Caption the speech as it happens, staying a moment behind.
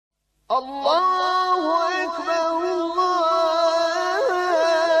الله أكبر الله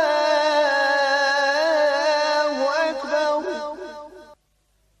أكبر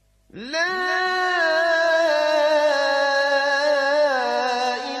لا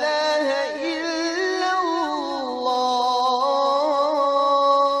إله إلا الله.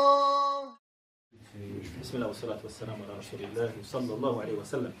 بسم الله والصلاة والسلام على رسول الله صلى الله عليه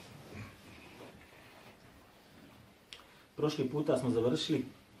وسلم. Prošli puta smo završili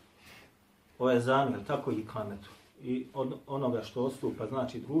o ezanu, jel tako, i kametu. I od onoga što odstupa,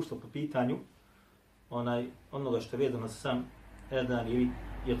 znači društvo po pitanju onoga što je vezano za sam ezan ili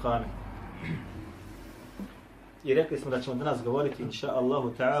kamet. I rekli smo da ćemo danas govoriti, inša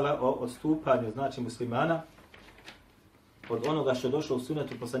Allahu ta'ala, o odstupanju, znači muslimana, od onoga što je došlo u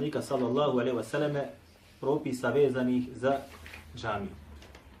sunetu poslanika sallallahu alejhi ve selleme, propisa vezanih za džamiju.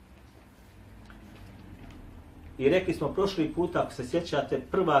 I rekli smo prošli puta, ako se sjećate,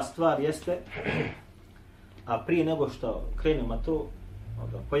 prva stvar jeste, a prije nego što krenemo to,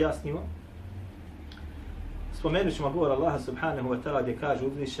 da pojasnimo, spomenut ćemo govor Allaha subhanahu wa ta'ala gdje kaže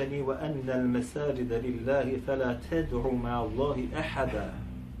uzvišeni وَأَنَّ الْمَسَاجِدَ لِلَّهِ فَلَا تَدْعُوا مَعَ اللَّهِ أَحَدًا,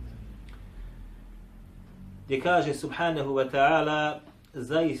 gdje kaže subhanahu wa ta'ala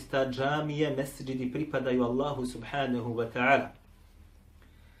zaista džamije, mesđidi pripadaju Allahu subhanahu wa ta'ala.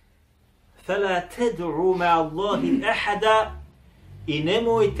 فَلَا تَدْعُوا مَعَ اللَّهِ أَحَدًا, i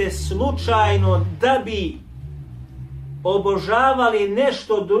nemojte slučajno da bi obožavali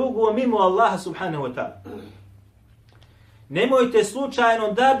nešto drugo mimo Allaha subhanahu wa ta'ala. Nemojte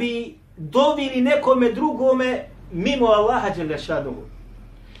slučajno da bi dovili nekome drugome mimo Allaha dželle šanuhu.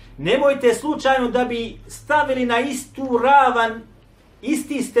 Nemojte slučajno da bi stavili na istu ravan,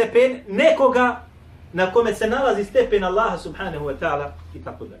 isti stepen nekoga na kome se nalazi stepen Allaha subhanahu wa ta'ala i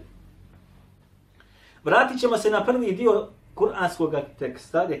tako dalje. Vratit ćemo se na prvi dio kuranskog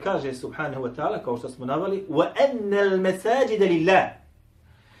teksta gdje kaže subhanahu wa ta'ala, kao što smo navali, وَأَنَّ الْمَسَاجِدَ لِلَّهِ,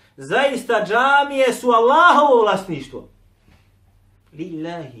 zaista džamije su Allahovo vlasništvo.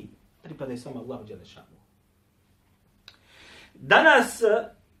 Lillahi, pripadaju samo Allahu dželle šanuhu. Danas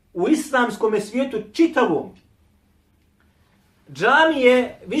u islamskom svijetu čitavom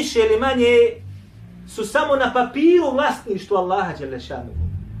džamije više ili manje su samo na papiru vlasništvo Allaha dželle šanuhu.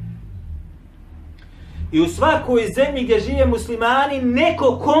 I u svakoj zemlji gdje žive muslimani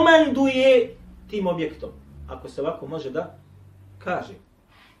neko komanduje tim objektom. Ako se ovako može da kaže.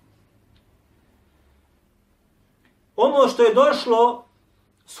 Ono što je došlo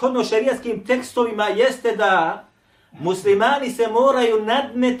shodno šerijskim tekstovima jeste da muslimani se moraju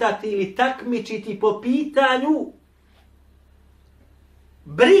nadmetati ili takmičiti po pitanju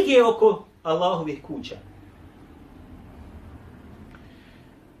brige oko Allahovih kuća.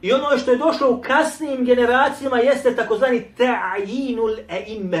 I ono što je došlo u kasnijim generacijama jeste takozvani ta'yinul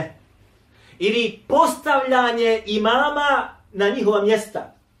a'imme, ili postavljanje imama na njihova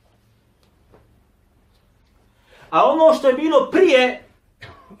mjesta. A ono što je bilo prije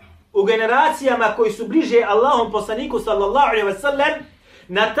u generacijama koji su bliže Allahom poslaniku sallallahu alejhi ve sellem,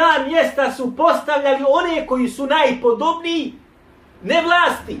 na ta mjesta su postavljali one koji su najpodobniji, ne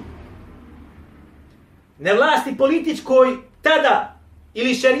vlasti. Ne vlasti političkoj tada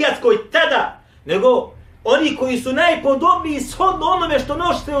ili šerijatskoj tada, nego oni koji su najpodobniji shodno onome što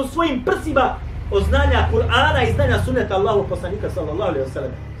nosite u svojim prsima od znanja Kur'ana i znanja sunneta Allahu poslanika sallallahu alejhi ve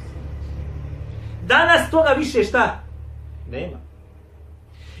sellem. Danas toga više šta? Nema.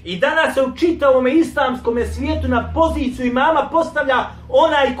 I danas se u čitavom islamskom svijetu na poziciju imama postavlja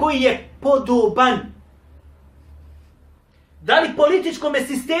onaj koji je podoban. Da li političkom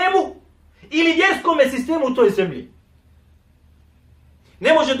sistemu ili vjerskom sistemu u toj zemlji.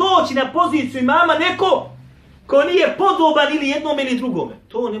 Ne može doći na poziciju imama neko ko nije podoban ili jednom ili drugome.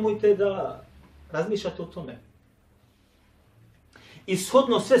 To nemojte da razmišljate o tome. I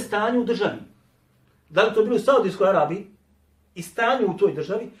shodno sve stanje u državi. Da li to bilo u Saudijskoj Arabiji i stanju u toj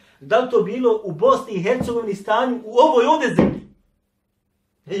državi, da li to bilo u Bosni i Hercegovini stanju u ovoj ovdje zemlji.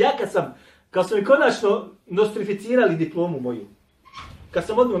 Ja kad su mi konačno nostrificirali diplomu moju, kad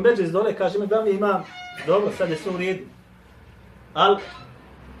sam odmah međe iz dole, kaže me glavni imam, dobro, sad je sve u redu. Ali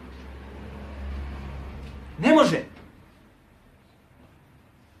ne može.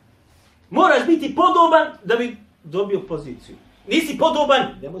 Moraš biti podoban da bi dobio poziciju. Nisi podoban,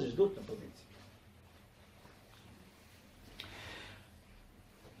 ne možeš doći na poziciju.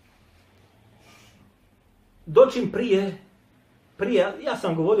 Dočim prije, ja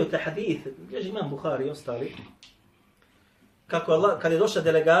sam govorio te hadith, gdje imam Buhari i ostali, kako Allah, kad je došla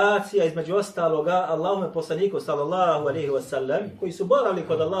delegacija između ostaloga Allahove poslaniku sallallahu alejhi ve sellem, koji su boravili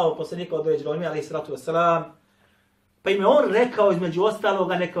kod Allahov poslanika određenog vremena alejhi salatu vesselam, Pa im je on rekao između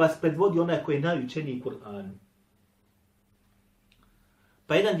ostaloga neka vas predvodi onaj koji je najučeniji Kur'an.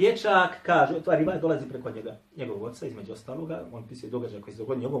 Pa jedan dječak kaže, rivaj dolazi preko njega, njegovog oca između ostaloga, on pisuje događaj koji se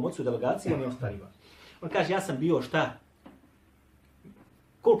dogodio njegovom ocu u delegaciji, on je ostariva. On kaže, ja sam bio šta?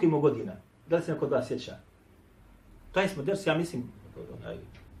 Koliko imao godina? Da li se neko od vas sjeća? Taj smo ders, ja mislim,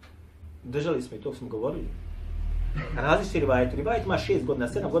 držali smo i to smo govorili. Različiti rivajet. Rivajet ima 6 godina,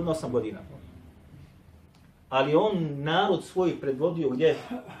 7 godina, 8 godina. Ali on narod svoj predvodio gdje?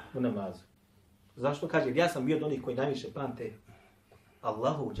 U namazu. Zašto? Kaže, ja sam bio od onih koji najviše pamte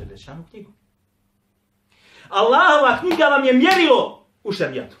Allahovu dželešanu knjigu. Allahova knjiga vam je mjerilo u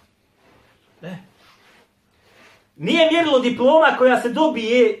šerijatu. Ne. Nije mjerilo diploma koja se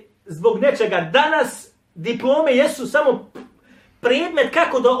dobije zbog nečega. Danas diplome jesu samo predmet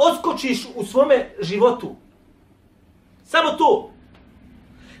kako da odskočiš u svome životu. Samo to.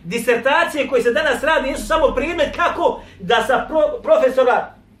 Disertacije koje se danas radi nisu samo predmet kako da sa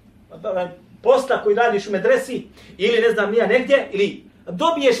profesora posla koji radiš u medresi ili ne znam nija negdje, ili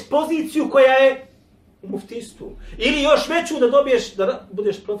dobiješ poziciju koja je u muftistu. Ili još veću da dobiješ da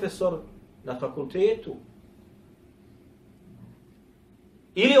budeš profesor na fakultetu.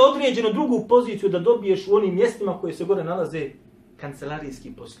 Ili određenu drugu poziciju da dobiješ u onim mjestima koje se gore nalaze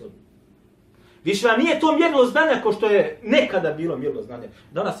kancelarijski poslovi. Više vam nije to mjerilo znanja kao što je nekada bilo mjerilo znanja.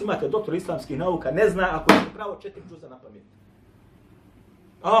 Danas imate doktor islamskih nauka, ne zna ako je pravo 4 džuza na pamet.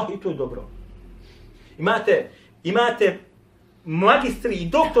 I to je dobro. Imate magistri i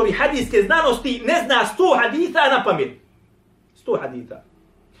doktori hadijske znanosti, ne zna 100 haditha na pamet. 100 haditha.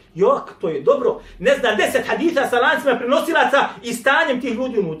 Jok, to je dobro. Ne zna 10 haditha sa lancima prenosilaca i stanjem tih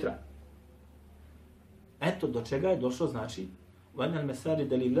ljudi unutra. Eto do čega je došlo, znači, Vanal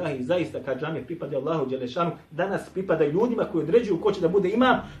mesajid lillahi, zaista kad džamije pripada Allahu dželešanu, danas pripada ljudima koji određuju ko će da bude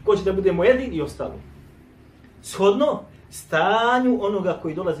imam, ko će da bude muedin i ostalo. Shodno stanju onoga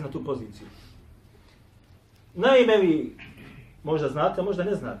koji dolazi na tu poziciju. Naime, vi možda znate, možda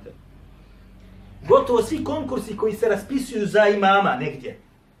ne znate. Gotovo svi konkursi koji se raspisuju za imama negdje,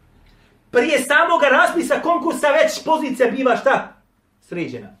 prije samoga raspisa konkursa već pozicija biva šta?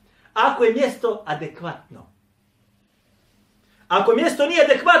 Sređena. Ako je mjesto adekvatno. Ako mjesto nije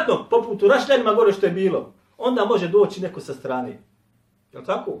adekvatno, poput u Rašljanima gore što je bilo, onda može doći neko sa strane. Je li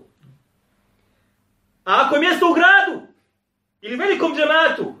tako? A ako je mjesto u gradu ili velikom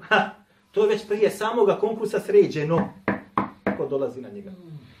džematu, to je već prije samoga konkursa sređeno. Ko dolazi na njega?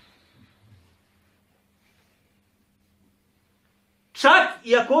 Čak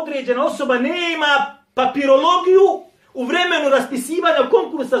i ako određena osoba nema papirologiju u vremenu raspisivanja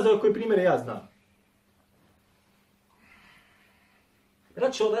konkursa za koje primjere ja znam.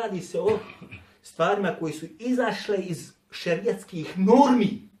 Braćo, radi se o stvarima koji su izašle iz šerijatskih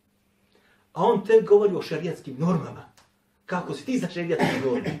normi. A on te govori o šerijatskim normama. Kako si ti za šerijatskih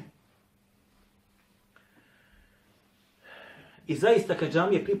normi? I zaista kad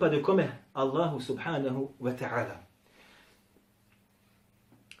džamije pripadaju kome? Allahu subhanahu wa ta'ala.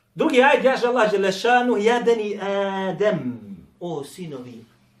 Drugi ajd jaže Allah želešanu, ja beni Adem, o sinovi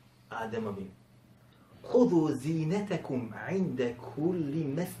Ademovi. Hudu zinetakum inde kulli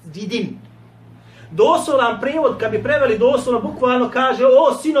mesđidin. Doslovan prevod, kad bi preveli doslovno, bukvalno kaže,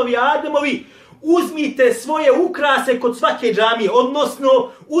 o sinovi Ademovi, uzmite svoje ukrase kod svake džamije, odnosno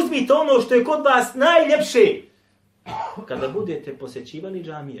uzmite ono što je kod vas najljepše kada budete posjećivali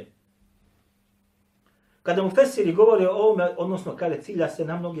džamije. Kada mu fesiri govore o ovome, odnosno kada cilja se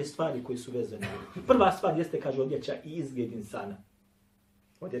na mnoge stvari koji su vezane. Prva stvar jeste, kaže, odjeća i izgled insana.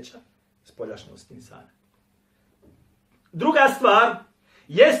 Odjeća, spoljašnost insana. Druga stvar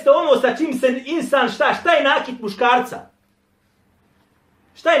jeste ono sa čim se insan šta je nakit muškarca?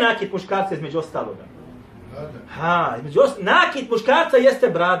 Šta je nakit muškarca između ostaloga? Nakit muškarca jeste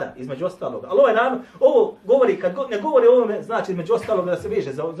brada, između ostaloga. Ali ovo govori, kad ne govori o ovome, znači između ostaloga da se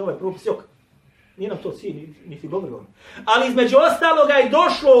veže za ovaj propis, jok. Nije nam to cilj, niti govori o ovome. Ali između ostaloga je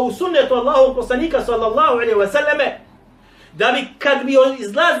došlo u sunnetu Allahovog poslanika sallallahu alejhi ve selleme da bi kad bi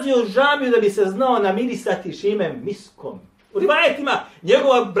izlazio u džamiju da bi se znao namirisati šime miskom. U rivajetima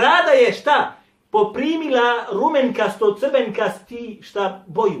njegova brada je šta? Poprimila rumenkasto, crvenkasti šta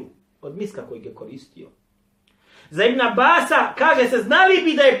boju od miska koji je koristio. Za Ibn Abasa kaže se, znali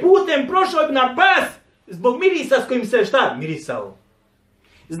bi da je putem prošao Ibn Abbas zbog mirisa s kojim se šta? Mirisao.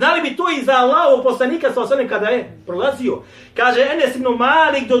 Znali bi to i za Allahovog poslanika sallallahu alejhi ve sellem kada je prolazio. Kaže Enes ibn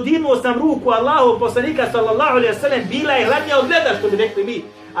Malik, dodirnuo sam ruku Allahovog poslanika sallallahu alejhi ve sellem, bila je hladnija od leda, što bi rekli mi.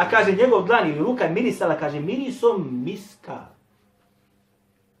 A kaže njegov dlan ili ruka mirisala, kaže mirisom miska.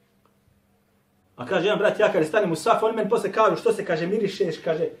 A kaže jedan brat, ja kada stanem u saf, on meni posle kažu što se kaže mirišeš,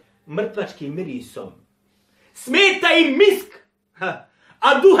 kaže mrtvačkim mirisom. Smeta im misk.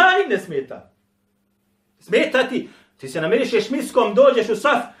 A duhan im ne smeta. Smeta ti. Ti se namirišeš miskom, dođeš u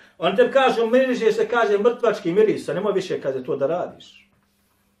saf, on te kaže, mirišeš se, kaže, mrtvački miris, a nemoj više, kaže, to da radiš.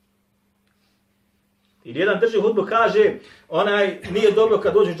 Ili jedan drži hudbu, kaže, nije dobro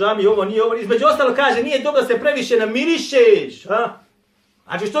kad dođu u džamiju, ovo nije ovo. Između ostalo kaže, nije dobro da se previše namirišeš.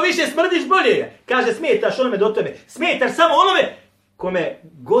 Znači što više smrdiš bolje. Kaže, smetaš onome do tebe. Smetaš samo onome kome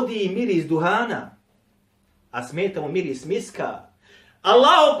godi miris duhana. A smeta mu miris miska.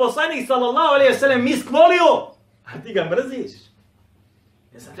 Allahov poslanik sallallahu alejhi ve sellem misk volio. A ti ga mrziš.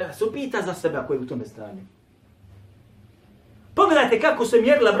 Ja sam treba se upita za sebe ako je u tome stanju. Pogledajte kako se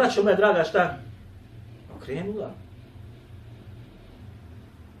mjerila, braćo moja draga, šta? Okrenula.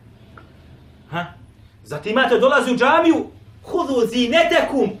 Zatim imate dolazi u džamiju, hudu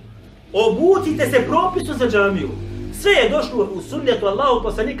zinetekum, obucite se propisu za džamiju. Sve je došlo u sunnetu Allahu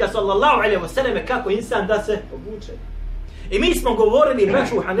poslanika sallallahu alejhi ve selleme kako insan da se obuče. I mi smo govorili,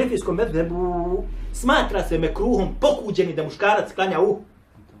 braću, u hanefijskom medhebu, smatra se mekruhom pokuđeni da muškarac klanja u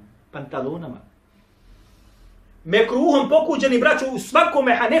pantalonama. Mekruhom pokuđeni, braću, u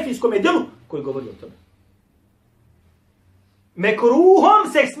svakome hanefijskom djelu koji govori o tome.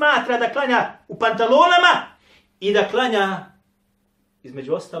 Mekruhom se smatra da klanja u pantalonama i da klanja,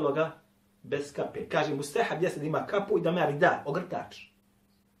 između ostaloga, bez kape. Kaže mustehab jeste da ima kapu i da ima rida, ogrtač.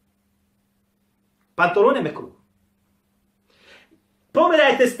 Pantalone mekruh.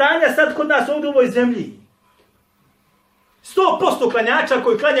 Pogledajte stanja sad kod nas ovdje u ovoj zemlji. 100% klanjača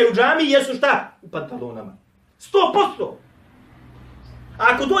koji klanjaju u džamiji jesu šta? U pantalonama. 100%. A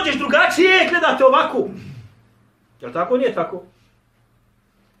ako dođeš drugačije, gledate ovako. Jel tako? Nije tako.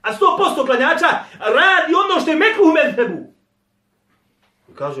 A 100% klanjača radi ono što je mekruh u medhebu.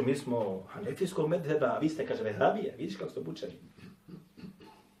 Kažu, mi smo hanefijskog medheba, a vi ste, kaže, vehabije. Vidiš kako ste obučeni.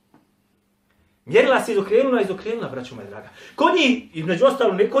 Mjerila se izokrenula, braćo moja draga. Kod njih, između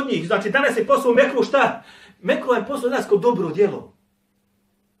ostalo, ne kod njih, znači danas je poslao mekruh šta? Mekruh je poslao danas kod dobro djelo.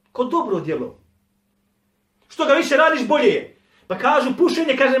 Kod dobro djelo. Što ga više radiš, bolje je. Pa kažu,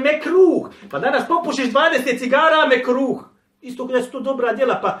 pušenje, kaže, mekruh. Pa danas popušiš 20 cigara, mekruh. Isto kada su to dobra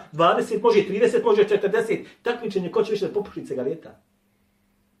djela, pa 20, može 30, može 40. Takmičenje, ko će više da popuši cigareta?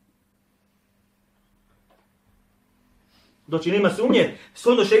 Doći nema sumnje,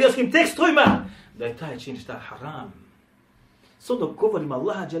 shodno šerijskim tekstovima, da je taj čin šta haram. Shodno govorima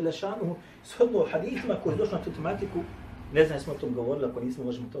Allaha dželle šanuhu, shodno hadithima koji je došli na tu tematiku, ne znam smo o tom govorili, ako nismo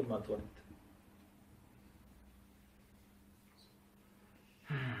možemo to odmah otvoriti.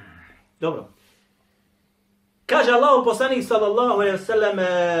 Dobro. Kaže Allahu poslanik sallallahu alejhi ve sellem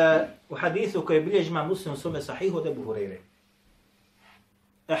u hadisu koji bilježi Imam Muslim u svome sahihu od Ebu Hurajre.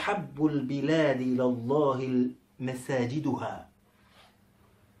 Ahabbul biladi ila Allahi مساجدها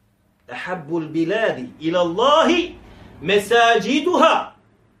أحب البلاد إلى الله مساجدها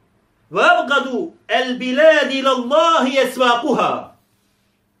وأبغض البلاد إلى الله أسواقها.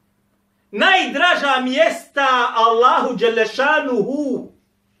 Najdraža mjesta Allahu dželešanuhu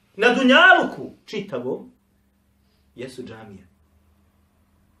na dunjaluku čitavom jesu džamije.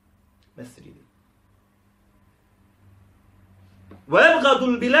 Mesridi. وأبغض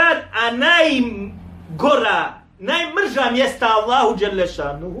البلاد a najgora, najmrža mjesta Allahu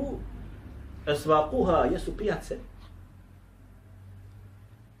dželešanuhu asvaquha jesu pijace.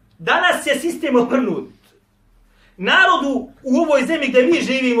 Danas je sistem obrnut. Narodu u ovoj zemlji gdje mi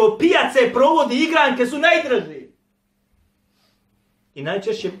živimo, pijace, provodi, igranke su najdraže. I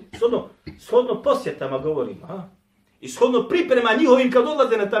najčešće, shodno posjetama govorimo, i shodno priprema njihovim kad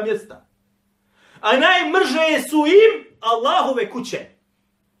odlaze na ta mjesta. A najmrže su im Allahove kuće.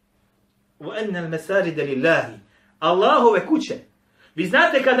 وَأَنَّ الْمَسَاجِدَ لِلَّهِ Allahove kuće. Vi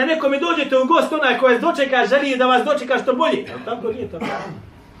znate kada nekome dođete u gost, onaj koji vas dočeka, želi da vas dočeka što bolje. Ali tako nije tako.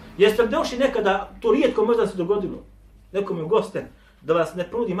 Jeste došli nekada, to rijetko možda se dogodilo, nekome u goste, da vas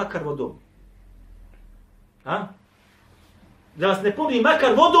ne ponudi makar vodom. Da vas ne ponudi makar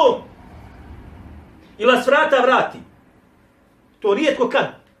vodom. Ili vas vrata vrati. To rijetko kad.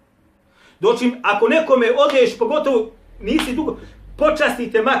 Doći, ako nekome odeš, pogotovo nisi dugo,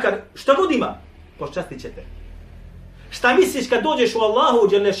 počastite makar, šta god ima, počastit ćete. Šta misliš kad dođeš u Allahu,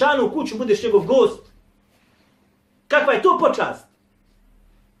 dželešanu, u kuću, budeš njegov gost? Kakva je to počast?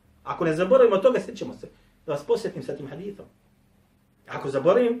 Ako ne zaboravimo toga, sjećamo se. Da vas posjetim sa tim hadithom. Ako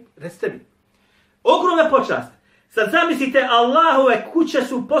zaboravim, recite mi. Ogromna počast. Sad zamislite, Allahove kuće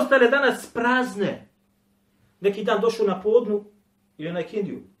su postale danas prazne. Neki dan došao na podnu ili na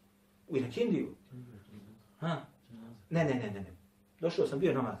ikindiju. U ikindiju. Ne. Došao sam,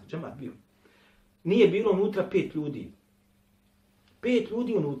 bio namaz, džemat bio. Nije bilo unutra 5 ljudi. 5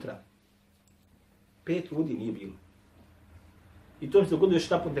 ljudi unutra. 5 ljudi nije bilo. I to mi se dogodilo još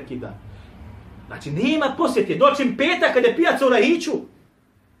napun neki dan. Znači, nema posjete. Doćim petak kada je pijaca u Rahiću.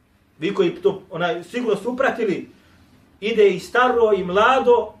 Vi koji to sigurno su upratili, ide i staro, i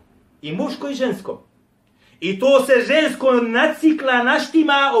mlado, i muško, i žensko. I to se žensko nacikla,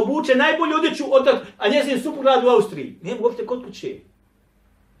 naštima, obuče najbolju odjeću, a njezin suprug radi u Austriji. Nema uopšte kod kuće.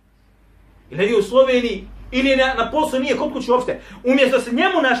 Ili u Sloveniji, ili na poslu nije kod kuće uopšte. Umjesto se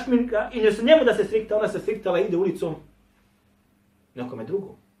njemu našminka, i umjesto njemu da se strikta, ona se striktala i ide ulicom nekome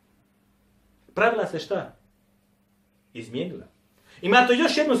drugom. Pravila se šta? Izmijenila. Ima to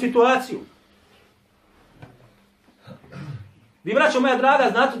još jednu situaciju. Vi, braćo moja draga,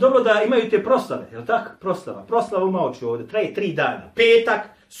 znate dobro da imaju te proslave, je li tako? Proslava. Proslava u Maoču ovdje, traje 3 dana. Petak,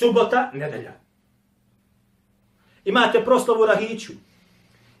 subota, nedelja. Imate proslavu u Rahiću.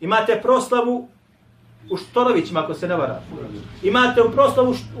 Imate proslavu u Štorovićima, ako se ne varam. Imate u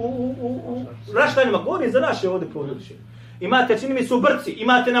proslavu u Raštanima, govorim za naše ovdje područje. Imate, čini mi se, u Brci,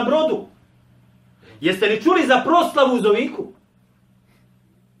 imate na Brodu. Jeste li čuli za proslavu u Zoviku?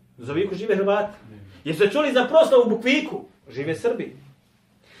 U Zoviku žive Hrvati. Jeste li čuli za proslavu u Bukviku? Žive Srbi.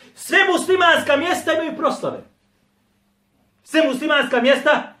 Sve muslimanska mjesta imaju proslave. Sve muslimanska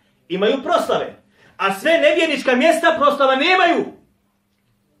mjesta imaju proslave. A sve nevjernička mjesta proslava nemaju.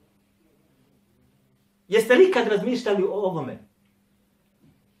 Jeste li ikad razmišljali o ovome?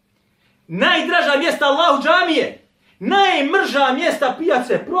 Najdraža mjesta Allahu džamije. Najmrža mjesta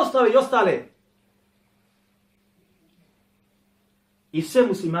pijace, proslave i ostale. I sve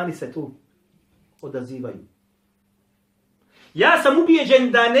muslimani se tu odazivaju. Ja sam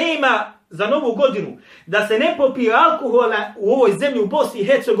ubijeđen da nema za Novu godinu, da se ne popije alkohola u ovoj zemlji u Bosni i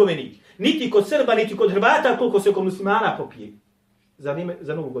Hercegovini, niti kod Srba, niti kod Hrvata, koliko se kod muslimana popije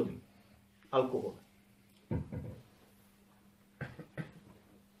za Novu godinu. Alkohol.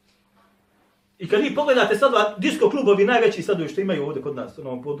 I kad vi pogledate sad disko klubovi, najveći sad što imaju ovdje kod nas, na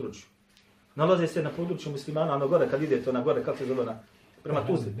ovom području, nalaze se na području muslimana, ono gore, kad idete na gore, kako se zove, prema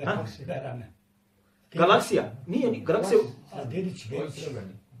Tuzli. Galaksija. Nije ni Galaksija.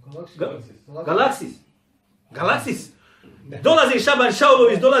 Galaksis. Dolazi Šaban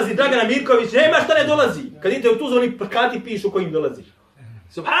Šaulović, dolazi Dragana Mirković, nema šta ne dolazi. Kad idete u Tuzlu, oni plakati pišu kojim dolazi.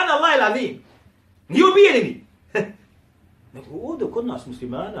 Subhanallah il-azim. Nije ubijeni. Nego ovdje kod nas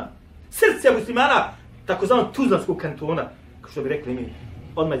muslimana, srce muslimana, takozvanog Tuzlanskog kantona, kao što bi rekli mi,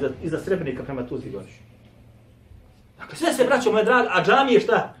 odmah iza Srebrenika prema Tuzli dođu. Dakle, sve se, braćo moje drage, a džamije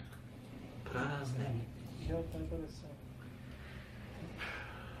šta? Prazne.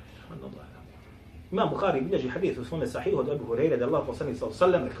 Imam Buhari bilježi hadith u svome sahihu od Ebu Hureyre da Allah poslanik sallallahu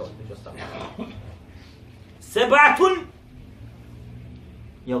alejhi ve sellem rekao među ostalim. Seb'atun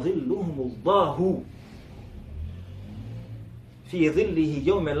yadhilluhumullahu fi dhillihi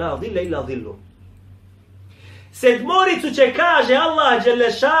yawma la dhilla illa dhilluh. Sedmoricu će, kaže Allah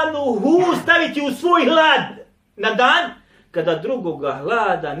dželešanuhu, staviti u svoj hlad na dan kada drugoga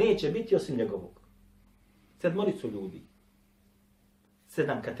hlada neće biti osim njegovog. Sedmoricu ljudi.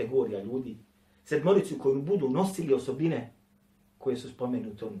 7 kategorija ljudi. Sedmoricu koju budu nosili osobine koje su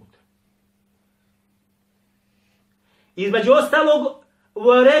spomenute unutra. Između ostalog,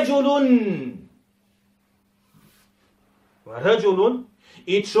 vaređulun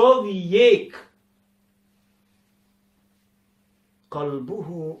i čovjek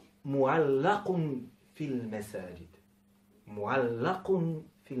kalbuhu muallaqun fil mesajid. Muallaqun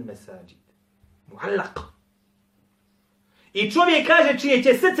fil mesajid. Muallaq. I čovjek kaže čije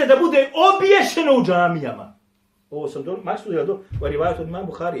će srce da bude obješeno u džamijama. Ovo sam maksudio do rivajet od Imam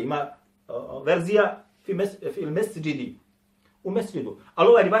Buhari. Ima verzija fil mesjidi. U mesjidu. Ali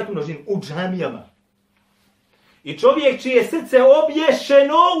ovaj rivajet u množini u džamijama. I čovjek čije srce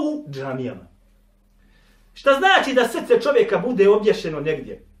obješeno u džamijama. Šta znači da srce čovjeka bude obješeno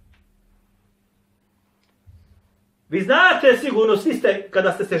negdje? Vi znate sigurno, svi ste,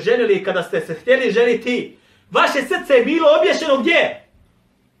 kada ste se ženili, kada ste se htjeli ženiti, vaše srce je bilo obješeno gdje?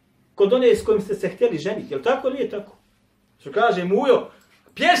 Kod one s kojim ste se htjeli ženiti. Je li tako ili nije tako? Što kaže mujo,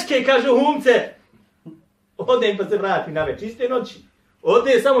 pješke, kaže humce. Odem pa se vrati na već, iste noći.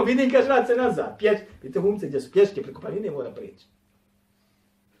 Ode samo vidim, kaže, vrati se nazad. Vidite humce gdje su pješke, preko planine mora prijeći.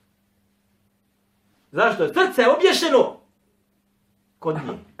 Zašto? Srce je obješeno kod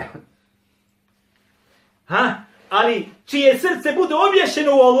nje. Ali čije srce bude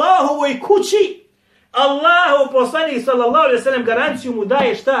obješeno u Allahovoj kući, Allahov poslanik sallallahu alejhi ve sellem garanciju mu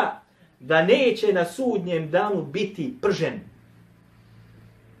daje šta? Da neće na sudnjem danu biti pržen.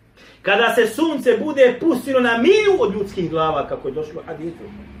 Kada se sunce bude pustilo na milju od ljudskih glava, kako je došlo u hadithu.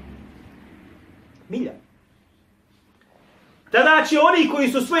 Milja. tada će oni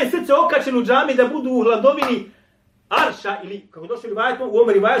koji su svoje srce okačeni u džami da budu u hladovini Arša, ili kako došli u ovom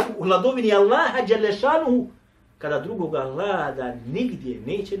rivajetu, u hladovini Allaha Đelešanuhu, kada drugoga hlada nigdje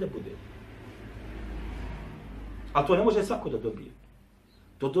neće da bude. A to ne može svako da dobije.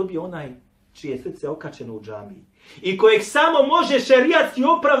 To dobije onaj čije srce okačeno u džamiji. I kojeg samo može šerijatski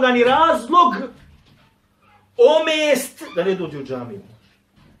opravdani razlog omest da ne dođe u džamiju.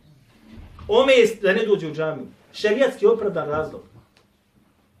 Omest da ne dođe u džamiju. Šerijatski opravdan razlog.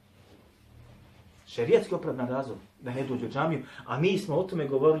 Šerijatski opravdan razlog da ne dođe u džamiju. A mi smo o tome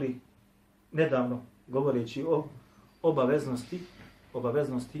govorili nedavno, govoreći o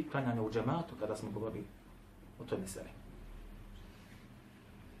obaveznosti klanjanja u džematu, kada smo govorili o toj meseli.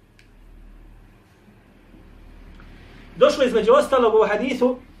 Došlo između ostalog u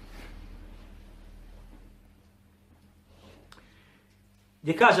hadithu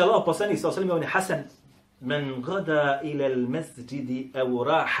gdje kaže Allah poslanik sa osrme on je Hasan men gada ila al-masjidi aw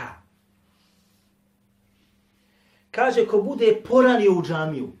raha. Kaže ko bude poranio u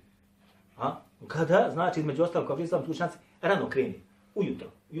džamiju. A? Kada? Znači između ostalog kao islam tučanci rano kreni. Ujutro.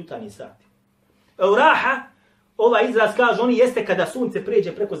 Jutarnji sati. Aw raha. Ovaj izraz kaže oni jeste kada sunce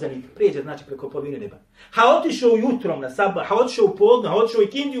pređe preko zenita. Pređe znači preko polovine neba. Ha otišao jutrom na sabah, ha otišao u podne, ha otišao i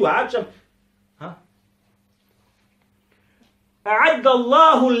kindiju, akšam. Ha? A'adda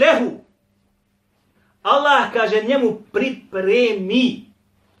Allahu lehu. Allah kaže njemu pripremi.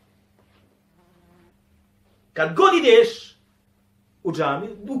 Kad god ideš u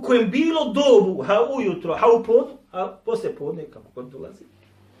džamiju, u kojem bilo dobu, ha ujutro, ha u podnu, ha poslije podne, kako god dolazi.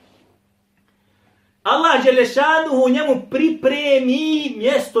 Allah Đelešanuhu njemu pripremi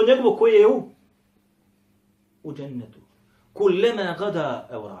mjesto njegovo koje je u džennetu. Kullema gada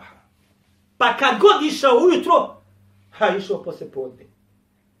evraha. Pa kad god išao ujutro, ha išao poslije podne.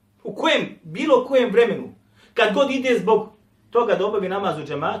 U kojem, bilo kojem vremenu, kad god ide zbog toga da obavi namaz u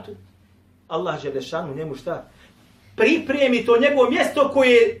džematu, Allah Đelešanuhu njemu šta? Pripremi to njegovo mjesto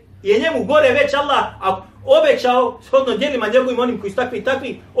koje je njemu gore već Allah obećao, shodno djelima njegovim onim koji su takvi i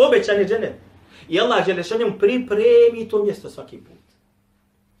takvi, obećan je džennet. I Allah Đelešanuhu pripremi to mjesto svaki put.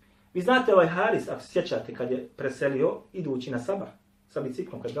 Vi znate ovaj Haris, ako se sjećate, kad je preselio, idući na sabah, sa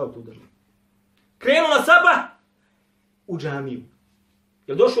biciklom, kad ga tu držao. Krenuo na sabah u džamiju.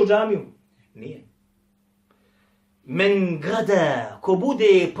 Je li došao u džamiju? Nije. Men gada, ko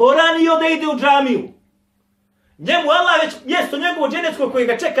bude poranio da ide u džamiju, njemu Allah već mjesto njegovo dženecko koje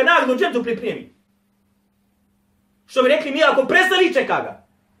ga čeka nagradu dženetu pripremi. Što bi rekli mi, ako preseli, čeka ga.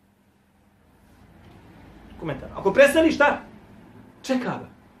 Komentar. Ako preseli, šta? Čeka ga.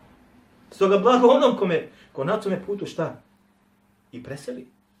 Stoga blago onom ko na tome putu šta? I preseli.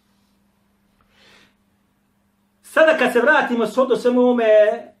 Sada kad se vratimo do svemu ovome,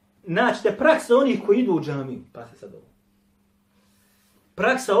 naćete praksa onih koji idu u džamiju. Pa se sad ovo.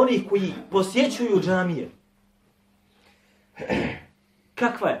 Praksa onih koji posjećuju džamije.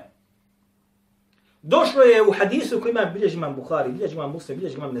 Kakva je? Došlo je u hadisu koji ima bilježi imam Buhari, bilježi imam Muslim,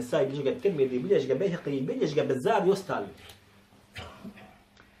 bilježi imam Nesai, bilježi ga Tirmidhi, bilježi ga Bejhaqi, bilježi ga Bezzar i ostali.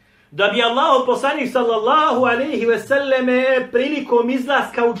 Da bi Allah poslanik sallallahu alejhi ve selleme prilikom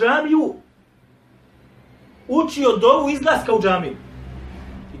izlaska u džamiju učio dovu izlaska u džamiju.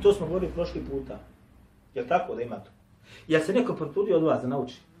 I to smo govorili prošli puta. Jel tako da ima to? Jel se neko potrudio od vas da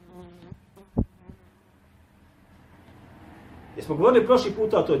nauči? Jesmo govorili prošli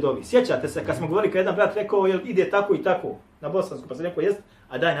puta o toj dovi. Sjećate se kad smo govorili kad jedan brat rekao jel ide tako i tako na bosansku, pa se rekao jest,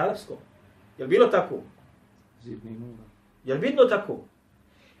 a daj na arapskom. Jel bilo tako? Jel bilo tako?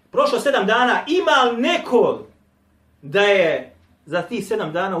 Prošlo 7 dana, ima li neko da je za tih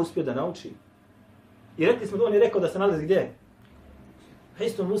 7 dana uspio da nauči? I rekli smo da on je rekao da se nalazi gdje?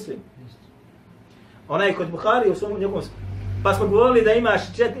 Hisnu Muslim. Onaj kod Buhari u svom njegovom... Pa smo govorili da imaš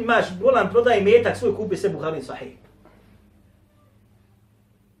bolan prodaj metak, svoj kupi se Buhari sahih.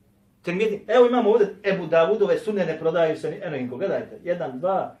 Evo imamo ovdje Ebu Davudove sunne ne prodaju se, eno inko, gledajte. 1,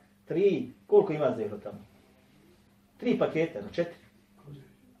 2, 3, koliko ima zehro tamo? 3 paketa, 4.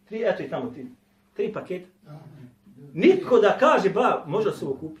 3, eto i tamo 3 paketa. Niko da kaže, ba, možda se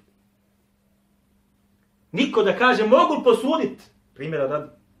ovo kupiti. Niko da kaže, mogu posuditi. Primjera radi.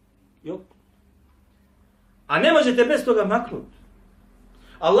 Jok. A ne možete bez toga maknuti.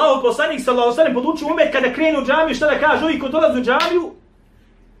 Allahu poslanik sallallahu alejhi ve sellem podučio umet kada krenu u džamiju, šta da kaže, ovi ko dolaze u džamiju,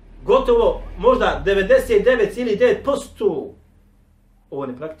 gotovo možda 99,9% ovo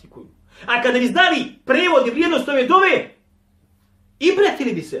ne praktikuju. A kada bi znali prevod i vrijednost ove dove, i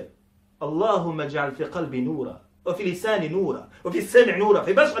bretili bi se. Allahumma ja'al fi qalbi nura, wa fi lisani nura, wa fi sam'i nura,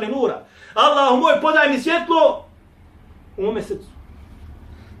 fi basari nura. Allahu moj, podaj mi svjetlo u mome srcu.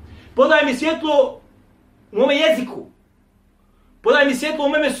 Podaj mi svjetlo u mome jeziku. Podaj mi svjetlo u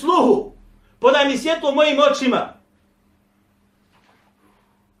mome sluhu. Podaj mi svjetlo u mojim očima.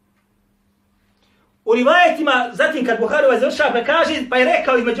 U rivajetima, zatim kad Buharova završava, pa kaže, pa je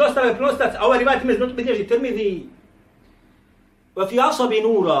rekao između ostalog prenostac, a ovaj rivajet ima bilježi Tirmidhi, wa fi asabi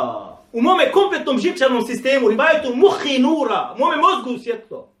nura, u mome kompletnom živčanom sistemu, rivajetu muhi nura, u mome mozgu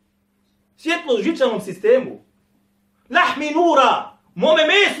svjetlo. Svjetlo u živčanom sistemu. Lahmi nura, u mome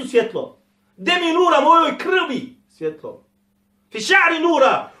mesu svjetlo. Demi nura, mojoj krvi svjetlo. Fi ša'ri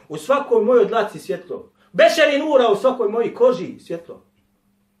nura, u svakoj mojoj dlaci svjetlo. Bešari nura, u svakoj mojoj koži svjetlo.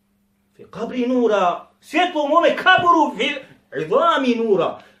 Fi kabri nura, svjetlo u mome kaboru, fi idlami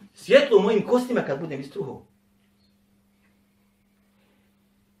nura, svjetlo u mojim kostima kad budem istruhao.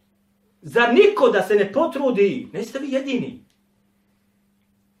 Zar niko da se ne potrudi, ne ste vi jedini.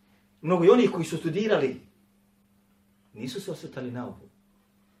 Mnogo i onih koji su studirali, nisu se osvrtali na ovo.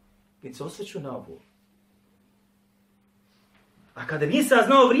 Niti se osvrću na ovo. A kada nisam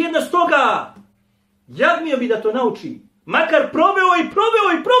znao vrijednost toga, jagmio bi da to nauči. Makar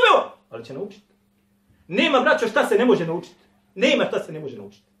proveo, ali će naučiti. Nema, braćo, šta se ne može naučiti. Nema šta se ne može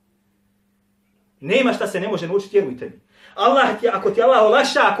naučiti. Nema šta se ne može naučiti, vjerujte mi. Allah ti, ako ti Allah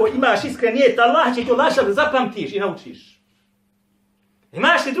olaša, ako imaš iskren nijet, Allah će ti olaša da zapamtiš i naučiš.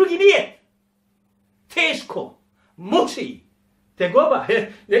 Imaš li drugi nijet? Teško, muči, tegoba.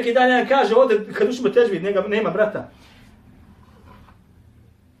 Neki dan jedan kaže ovdje, kad učimo težvid, nema brata.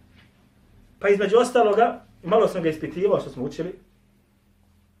 Pa između ostaloga, malo sam ga ispitivao što smo učili.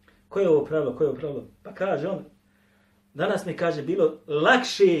 Koje je ovo pravilo? Pa kaže on, danas mi kaže bilo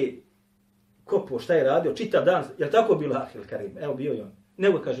lakše kopo šta je radio, čitav dan, je li tako bilo Ahil Karim? Evo bio je on.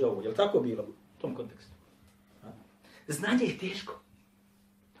 Nego kaže ovo, je li tako bilo u tom kontekstu? Znanje je teško,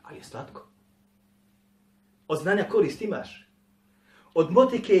 ali je slatko. Od znanja korist imaš. Od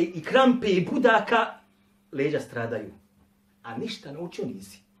motike i krampe i budaka leđa stradaju. A ništa naučio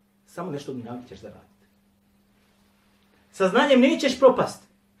nisi. Samo nešto dunjavno ćeš zaraditi. Sa znanjem nećeš propast.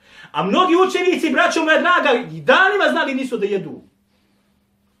 A mnogi učenici, braćo moja draga, i danima znali nisu da jedu.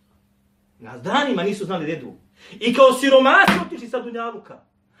 Na danima nisu znali da jedu. I kao siromasi otišli sa dunjaluka.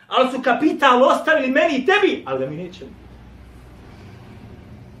 Ali su kapital ostavili meni i tebi, ali da mi nećemo.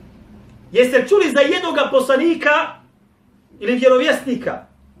 Jeste čuli za jednoga poslanika ili vjerovjesnika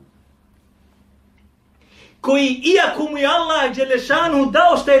koji, iako mu je Allah Đelešanu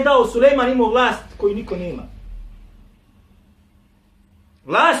dao što je dao, Sulejman imao vlast koju niko nema.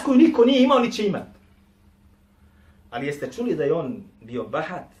 Vlast koju niko nije imao ni će imat. Ali jeste čuli da je on bio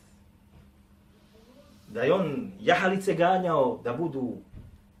bahat? Da je on jahalice ganjao da budu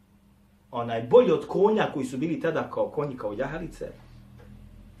bolji od konja koji su bili tada kao konji, kao jahalice?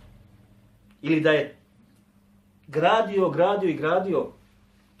 Ili da je gradio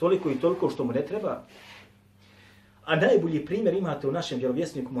toliko i toliko što mu ne treba? A najbolji primjer imate u našem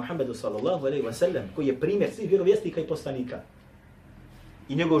vjerovjesniku Muhammedu sallallahu alejhi ve sellem, koji je primjer svih vjerovjesnika i poslanika.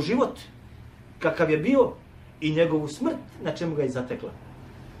 I njegov život, kakav je bio, i njegovu smrt, na čemu ga je zatekla.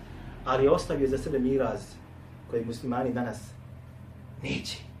 Ali je ostavio za sebe miraz koji muslimani danas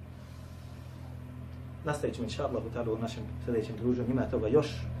neće. Nastavit ćemo inša Allah u našem sljedećem druženju. Ima toga još.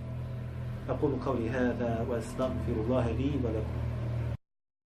 أقول قولي هذا وأستغفر الله لي ولكم.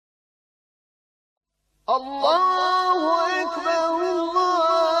 الله أكبر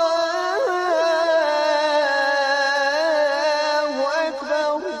الله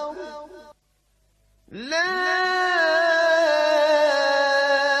أكبر لا